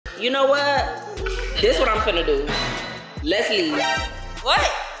You know what? This is what I'm finna do. Let's leave.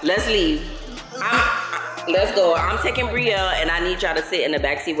 What? Let's leave. Let's go. I'm taking Brielle and I need y'all to sit in the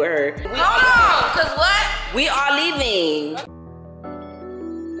backseat with her. Hold on, cause what? We are leaving.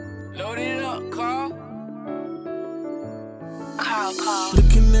 Load it up, Carl. Carl.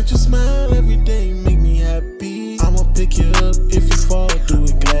 Looking at your smile every day make me happy. I'ma pick you up if you fall, do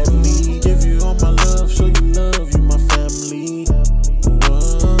it gladly. Give you all my love, show you love, you my family.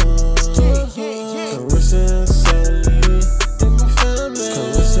 Carissa and Sally, in my family.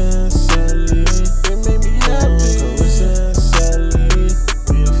 Carissa and Sally, they make me happy. Carissa and Sally,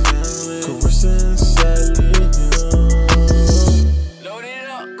 we a family. Carissa and Sally, Load it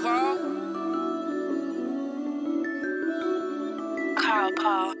up, Carl.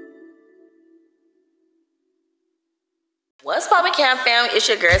 Carl. What's poppin' KAM Fam? It's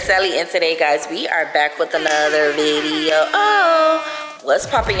your girl Sally, and today, guys, we are back with another video. Oh, what's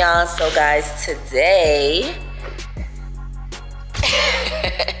poppin', y'all? So, guys, today,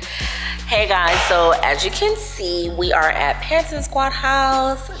 hey guys, so as you can see, we are at Panton Squad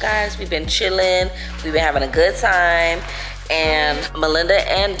house. Guys, we've been chilling, we've been having a good time, and Melinda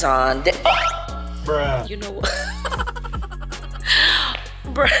and Dawn, bruh. You know what?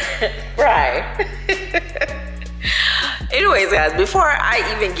 Right. Anyways, guys, before I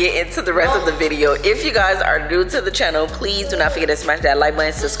even get into the rest of the video, if you guys are new to the channel, please do not forget to smash that like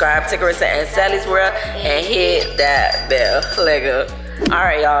button, subscribe to Karissa and Sally's World, and hit that bell. Lego. All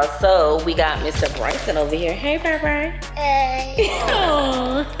right, y'all. So we got Mr. Bryson over here. Hey, Bryson. Hey.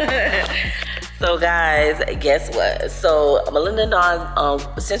 So, guys, guess what? So Melinda and Dawn,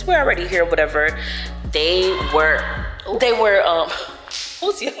 since we're already here, whatever, they were.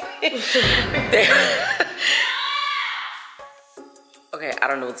 Who's here? Okay, I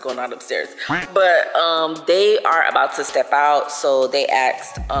don't know what's going on upstairs, but they are about to step out, so they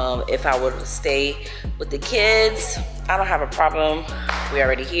asked if I would stay with the kids. I don't have a problem. We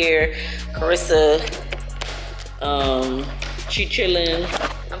already here. Karissa, she chilling.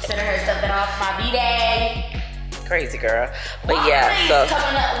 I'm sending her something off my B-Day. Crazy girl, but yeah. So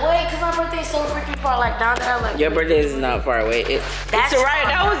coming up. Wait, cause my birthday's so freaking far. Like down there, like your birthday is not far away. It's right.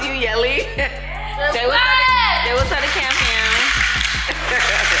 That was you, Yelly. Say what's up to KAM Fam.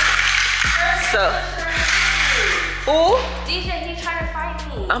 So, who? DJ, he's trying to fight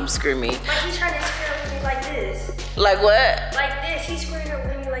me. I'm screaming. Like he's trying to scream with me like this. Like what? Like this. He's screaming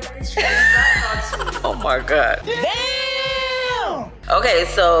with me like this. Trying to slap me. Oh my god. Damn. Okay,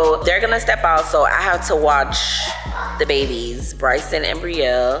 so they're gonna step out, so I have to watch the babies, Bryson and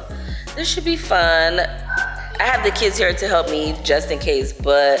Brielle. This should be fun. I have the kids here to help me just in case,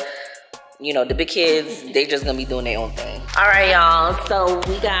 but you know, the big kids, they just gonna be doing their own thing. All right, y'all, so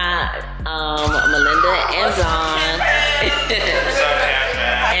we got Melinda and Dawn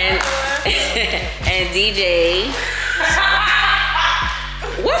and DJ.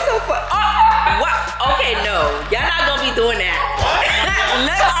 What's so fun? Oh, what? Okay, no, y'all not gonna be doing that.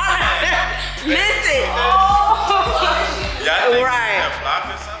 Listen. Right.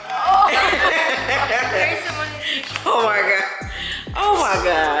 Oh my god. Oh my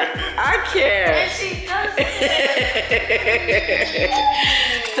god. I can't.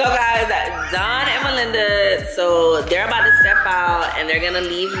 So guys, Dawn and Melinda, so they're about to step out and they're gonna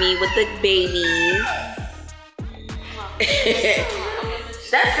leave me with the babies.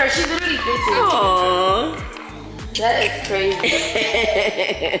 That's her. She literally did it. Aww. That is crazy.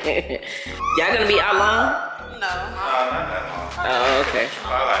 Y'all gonna be out long? No, not that long. Oh, okay.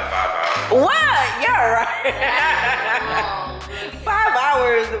 Probably like 5 hours. What? Yeah, right. 5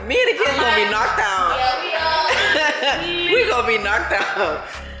 hours. Me and the kids gonna be knocked out. Yeah, we are. We gonna be knocked out.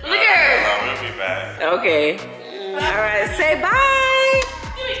 Look at her. No, we'll be back. Okay. All right. Say bye.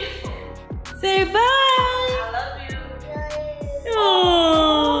 Say bye. I love you.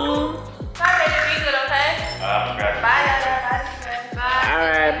 Oh. Bye, baby. Be good, okay? Bye, guys. Bye. All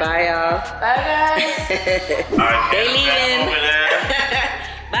right. Bye, y'all. Bye, guys. They leaving.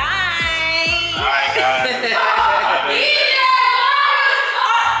 Bye. All right, guys.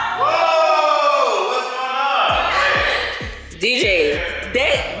 DJ,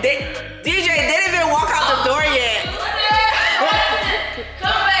 they didn't even walk out the door yet.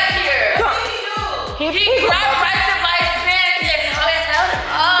 Come back here. He grabbed Bryson by his pants and held him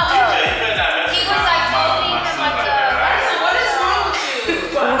up. He was like holding him like the. Bryson, what is wrong with you?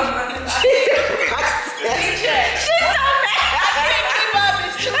 She's so mad. I can't keep up.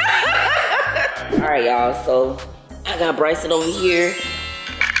 It's too late. All right, y'all. So I got Bryson over here.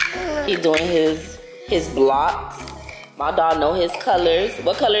 He's doing his blocks. My dog know his colors.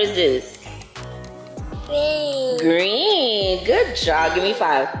 What color is this? Green. Green. Good job. Give me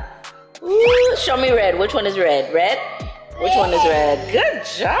 5. Ooh, show me red. Which one is red? Red? Which one is red? Good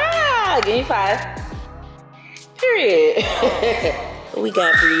job. Give me 5. Period. We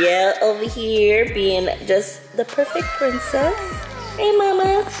got Brielle over here being just the perfect princess. Hey,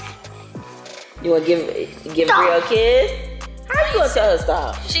 mama. You want to give Brielle a kiss? How you gonna tell her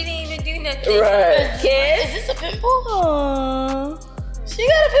stop? She didn't even do nothing. Right. Kiss? Is this a pimple? Aww. She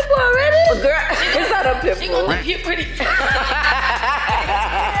got a pimple already? Girl, it's not a pimple. She gonna be pretty.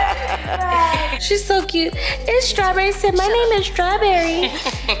 She's so cute. It's Strawberry. Said, my name is Strawberry.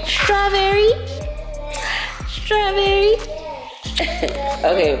 Strawberry. Strawberry.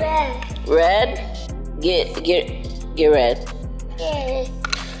 Okay. Red. Get red.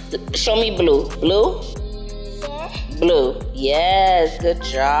 Show me blue. Blue? Blue. Yes, good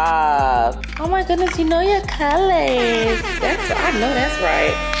job. Oh my goodness, you know your colors. I know that's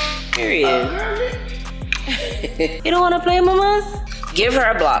right. Period. You don't want to play, mamas? Give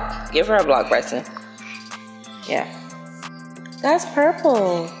her a block. Give her a block, Bryson. Yeah. That's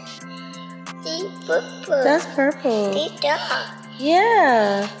purple. That's purple.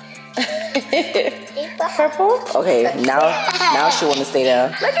 Yeah. Purple? Okay, now she wanna stay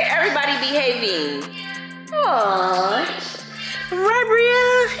down. Look at everybody behaving. Aww. Right,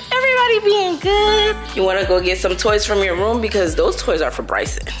 Brielle? Everybody being good. You wanna go get some toys from your room? Because those toys are for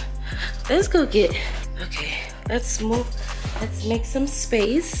Bryson. Let's go get, okay, let's move. Let's make some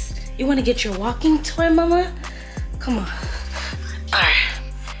space. You wanna get your walking toy, mama? Come on. All right.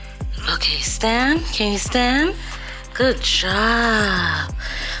 Okay, stand. Can you stand? Good job.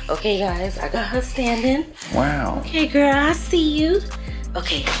 Okay, guys, I got her standing. Wow. Okay, girl, I see you.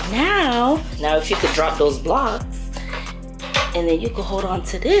 Okay, now if you could drop those blocks, and then you can hold on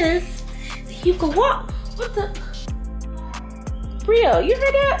to this, then you can walk. What the? Brielle, you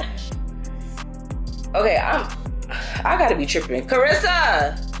heard that? Okay, I gotta be tripping.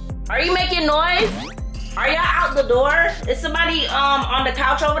 Karissa, are you making noise? Are y'all out the door? Is somebody on the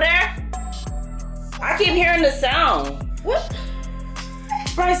couch over there? I keep hearing the sound. What?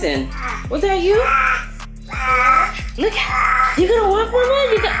 Bryson, was that you? Look, you gonna walk, mama?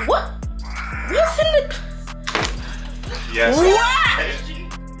 You got what? What's in the? Yes. What?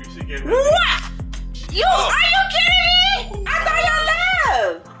 We should get What? You? Are you kidding me? I thought y'all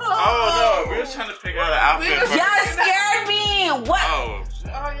left. Oh no, we was trying to pick out an outfit. Y'all scared me. What?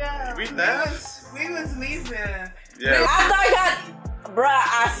 Oh yeah. we left. We was leaving. Yeah. I thought y'all. Bruh,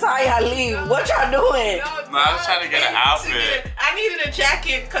 I saw y'all leave. What y'all doing? No, I was trying to get an outfit. I needed a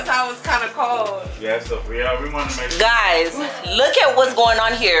jacket because I was kind of cold. Yeah, so we want to make sure. Guys, look at what's going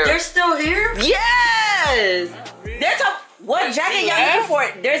on here. They're still here? Yes! There's what jacket y'all looking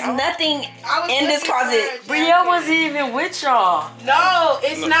for? There's nothing in this closet. Brielle wasn't even with y'all. No,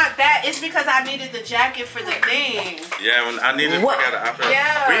 it's not that. It's because I needed the jacket for the thing. Yeah, when I needed to pick out an outfit.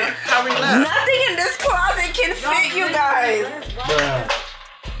 Yeah. How we left? Nothing in this closet can fit you guys.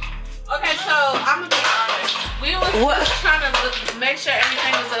 Okay, so I'm gonna be honest. We was trying to make sure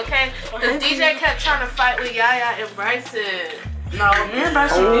everything was okay. The DJ kept trying to fight with Yaya and Bryson. No, me and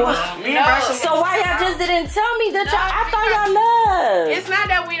Bryson. So why y'all just didn't tell me that y'all? I thought y'all left. It's not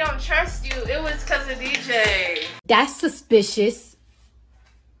that we don't trust you. It was because of DJ. That's suspicious.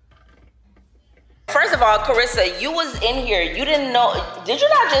 First of all, Karissa, you was in here. You didn't know. Did you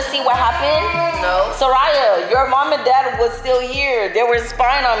not just see what happened? No. Soraya, your mom and dad was still here. They were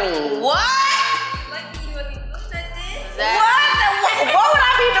spying on me. What? What would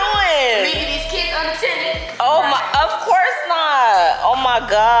I be doing? Leaving these kids unattended. Oh my, of course not. Oh my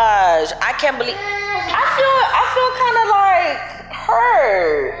gosh. I can't believe, I feel kind of like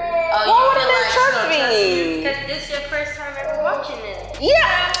hurt. Oh, why would they trust me? Because this is your first time ever watching it.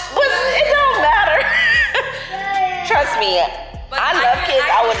 Yeah, but it don't matter. Trust me. I love kids,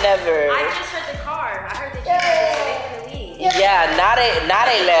 I would never. I just heard the car. I heard the kids were making a leave. Yeah, now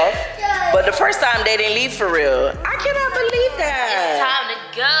they left. But the first time they didn't leave for real. I cannot believe that. It's time to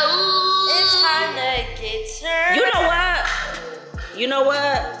go. It's time to get turned. You know what?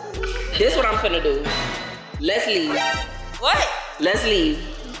 This is what I'm finna do. Let's leave. What? Let's leave.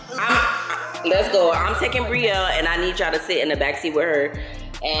 Let's go. I'm taking Brielle and I need y'all to sit in the backseat with her.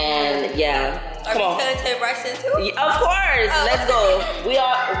 And yeah. Come on. Are you gonna take Bryson too? Yeah, of course. Let's go. We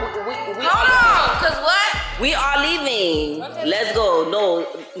all Cause what? we are leaving. Okay. Let's go. No,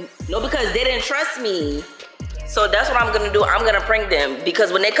 because they didn't trust me. So that's what I'm gonna do. I'm gonna prank them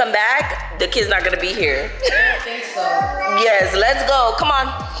because when they come back, the kid's not gonna be here. I don't think so. Yes, let's go. Come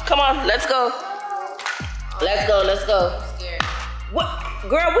on, let's go. Let's go. I'm scared. What?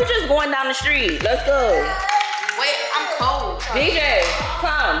 Girl, we're just going down the street. Let's go. Wait, I'm cold. DJ,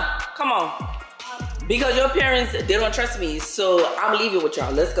 come on. Because your parents, they don't trust me, so I'm leaving with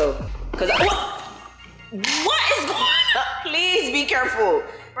y'all. Let's go. Cause what is going on? Please be careful.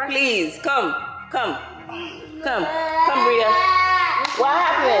 Please, come, Brielle. What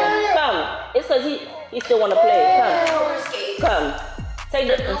happened? Come. It's cause he still wanna play. Come. Take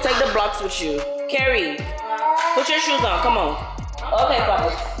the blocks with you. Carrie, put your shoes on. Come on. Okay,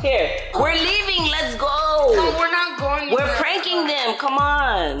 Papa. Here. We're leaving. Let's go. No, we're not going. We're pranking them. Come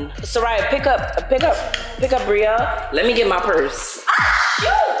on. Soraya, pick up Brielle. Let me get my purse.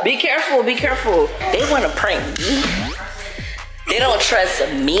 Be careful. They want to prank me. They don't trust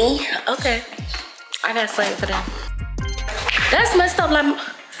me. Okay. I got something for them. That's messed up. Like my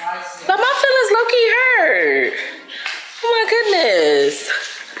feelings low-key hurt. Oh my goodness.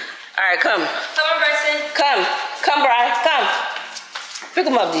 All right, come. Come on, Bryson. Come, Brian. Come. Pick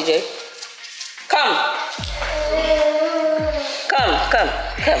him up, DJ. Come. Okay. Come.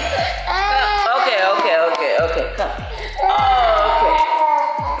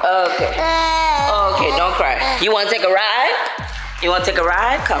 Okay, don't cry. You want to take a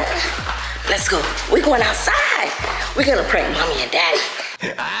ride? Come. Let's go. We're going outside. We're going to prank Mommy and Daddy.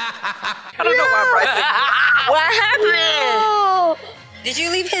 I don't know why Bryson. What happened? Did you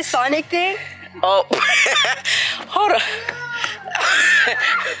leave his Sonic thing? Oh. Hold on.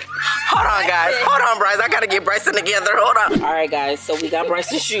 Hold on, guys. Hold on, Bryce. I gotta get Bryson together. Hold on. All right, guys. So we got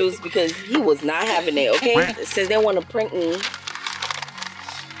Bryson's shoes because he was not having it, okay? Since they want to prank me.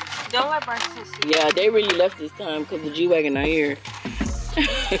 Don't let Bryson see. Yeah, they really left this time because the G-Wagon not here.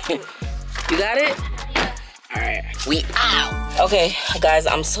 You got it? Yeah. All right. We out. Okay, guys.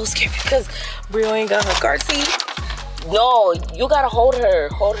 I'm so scared because Brielle ain't got her car seat. No, you gotta hold her.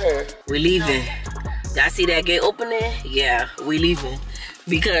 We're leaving. Y'all see that gate opening? Yeah, we leaving.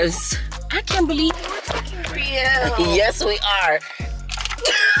 Because I can't believe we're taking Brielle. Yes, we are.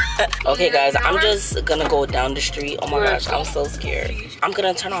 Okay, guys, I'm just gonna go down the street. Oh my gosh, I'm so scared. I'm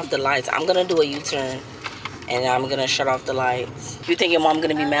gonna turn off the lights. I'm gonna do a U-turn. And I'm gonna shut off the lights. You think your mom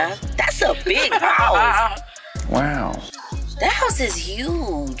gonna be mad? That's a big house. Wow. That house is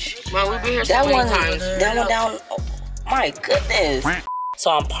huge. Well, we've been here so many times. That one down. Oh, my goodness.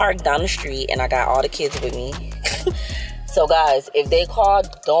 So I'm parked down the street and I got all the kids with me. So guys, if they call,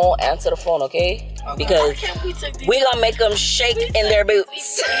 don't answer the phone, okay? Because we're gonna make them shake in their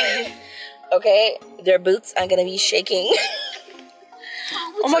boots. Okay? Their boots are gonna be shaking.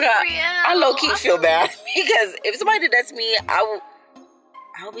 Oh my God, I low-key feel bad. Because if somebody did that to me, I'll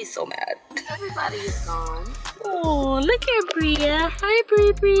be so mad. Everybody is gone. Oh, look at Brielle. Hi,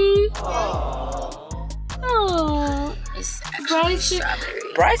 Bree. Oh,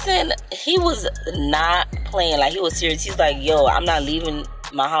 Bryson, he was not playing. Like, he was serious. He's like, yo, I'm not leaving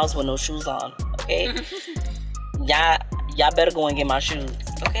my house with no shoes on, okay? Y'all better go and get my shoes,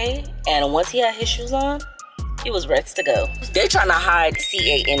 okay? And once he had his shoes on, he was ready to go. They trying to hide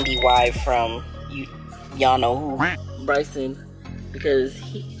CANDY from y'all know who, Bryson, because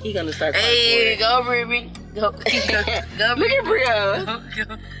he gonna start. Hey, go, Bree. Go. Look at Brielle.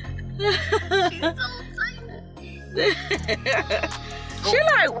 She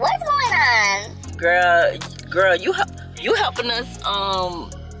like, what's going on? Girl, you helping us,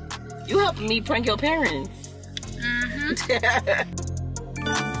 you helping me prank your parents.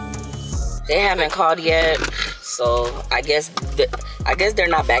 They haven't called yet, so I guess they're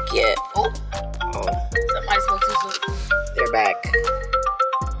not back yet. Oh. Somebody spoke too soon. They're back.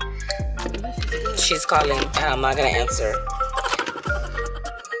 She's calling, and I'm not gonna answer.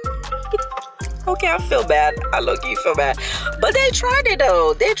 Okay, I feel bad. I low-key feel bad. But they tried it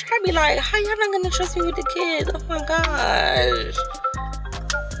though. They tried me like, how y'all not gonna trust me with the kids? Oh my gosh.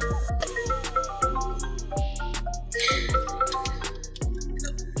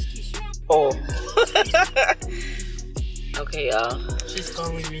 Oh. Okay, y'all. She's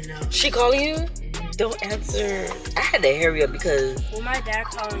calling me now. She calling you? Don't answer. I had to hurry up because. Well, my dad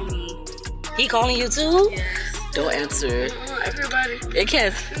calling me. He calling you too? Yes. Don't answer. Everybody. They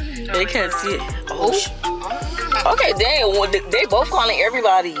can't see it. Oh. Okay, dang. They both calling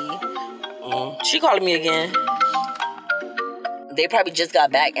everybody. She calling me again. They probably just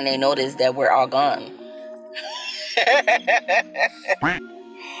got back and they noticed that we're all gone.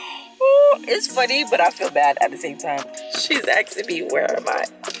 It's funny, but I feel bad at the same time. She's asking me, where am I?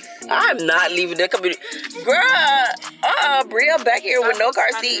 I'm not leaving the community. Girl, Brielle back here with no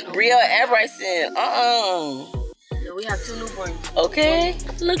car seat. Brielle and Bryson. We have 2 newborns. Okay.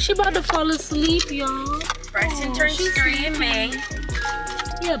 Look, she about to fall asleep, y'all. Bryson turns 3 in May.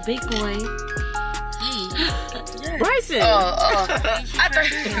 Yeah, big boy. Bryson.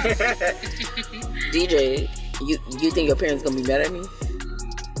 DJ, you think your parents gonna be mad at me?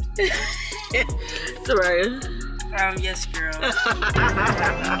 Soraya. Yes, girl.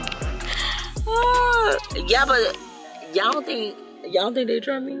 Yeah, but y'all don't think they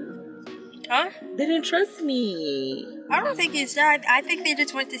trust me? Huh? They didn't trust me. I don't think it's that. I think they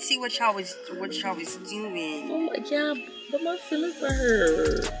just went to see what y'all was doing. Oh my God, but my feelings were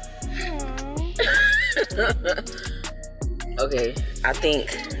hurt. Okay, I think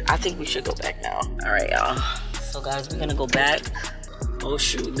we should go back now. All right, y'all. So guys, we're gonna go back. Oh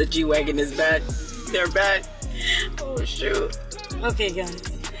shoot, the G-Wagon is back. They're back. Oh shoot. Okay, guys,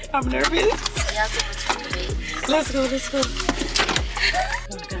 I'm nervous. Let's go.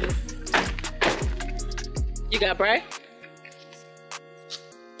 Come on, guys. You got Bri?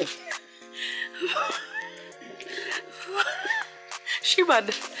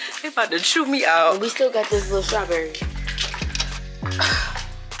 They about to chew me out. We still got this little strawberry.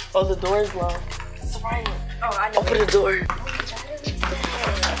 Oh, the door is locked. Oh, I know. Open the door.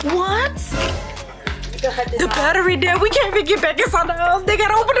 What? The battery dead. We can't even get back inside the house. They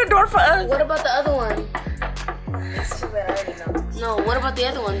gotta open the door for us. What about the other one? It's too bad I already know. No, what about the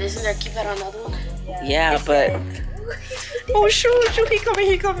other one? Isn't there a keypad on the other one? Yeah, but... Oh, shoot. He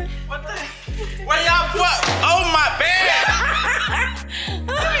coming. What the? Where y'all what? Oh my bad.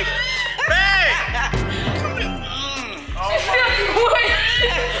 Bag. Come here. Oh,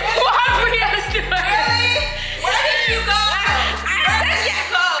 What are we gonna do? Really? Where did you go? I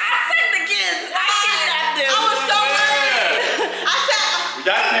took the kids. I kidnapped them. I was so worried. I said,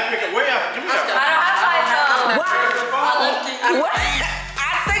 y'all can't pick up. Where y'all? Give me that. I don't have my phone. What?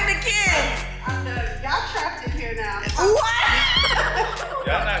 I took the kids. Y'all trapped in here now. What?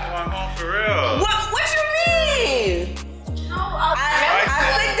 Y'all not going home for real. What you mean? No, I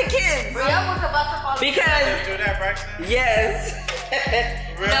took the kids. Brielle was about to fall. Because, Do that, Braxton? yes.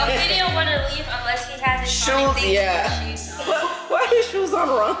 No, he didn't want to leave unless he had his Shoes, yeah. Why his shoes on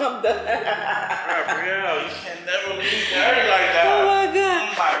wrong? I'm done. Brielle, you can never leave dirty like that. Oh my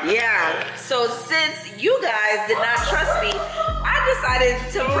God. Yeah, so since you guys did not trust me, I decided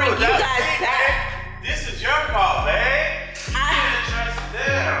to bring you guys back. This is your fault, babe. You didn't trust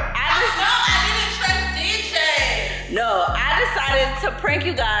them. I didn't trust DJ. No, I decided to prank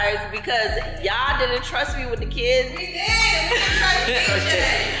you guys because y'all didn't trust me with the kids. We did. We didn't trust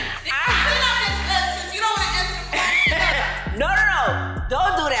DJ. Since you don't want to answer the question. No,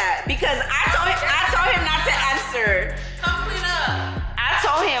 don't do that because I told him not to answer. Come clean up. I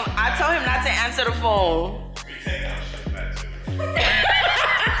told him not to answer the phone.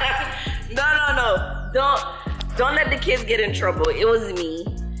 No. Don't let the kids get in trouble. It was me.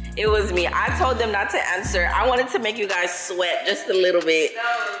 I told them not to answer. I wanted to make you guys sweat just a little bit. No,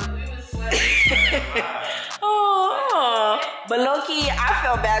 we was sweating. Oh, but low-key, I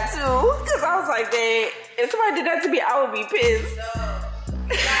felt bad too. Because I was like, dang, if somebody did that to me, I would be pissed.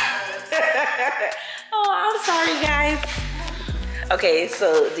 Oh, I'm sorry, guys. Okay,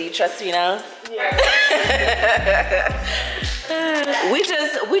 so do you trust me now? Yeah.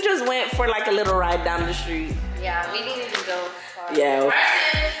 We just went for like a little ride down the street. Yeah, we didn't even go far. Yeah,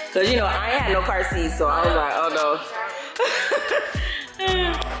 cause you know I ain't had no car seat, so I was like, oh no.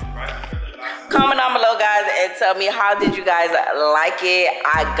 Comment down below, guys, and tell me how did you guys like it.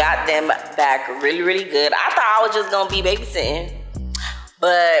 I got them back really, really good. I thought I was just gonna be babysitting,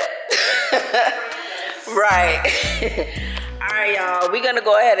 but right. Alright, y'all, we're gonna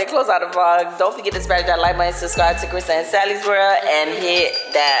go ahead and close out the vlog. Don't forget to smash that like button, subscribe to Karissa and Sally's World, and hit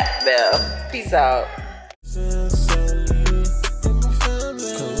that bell. Peace out.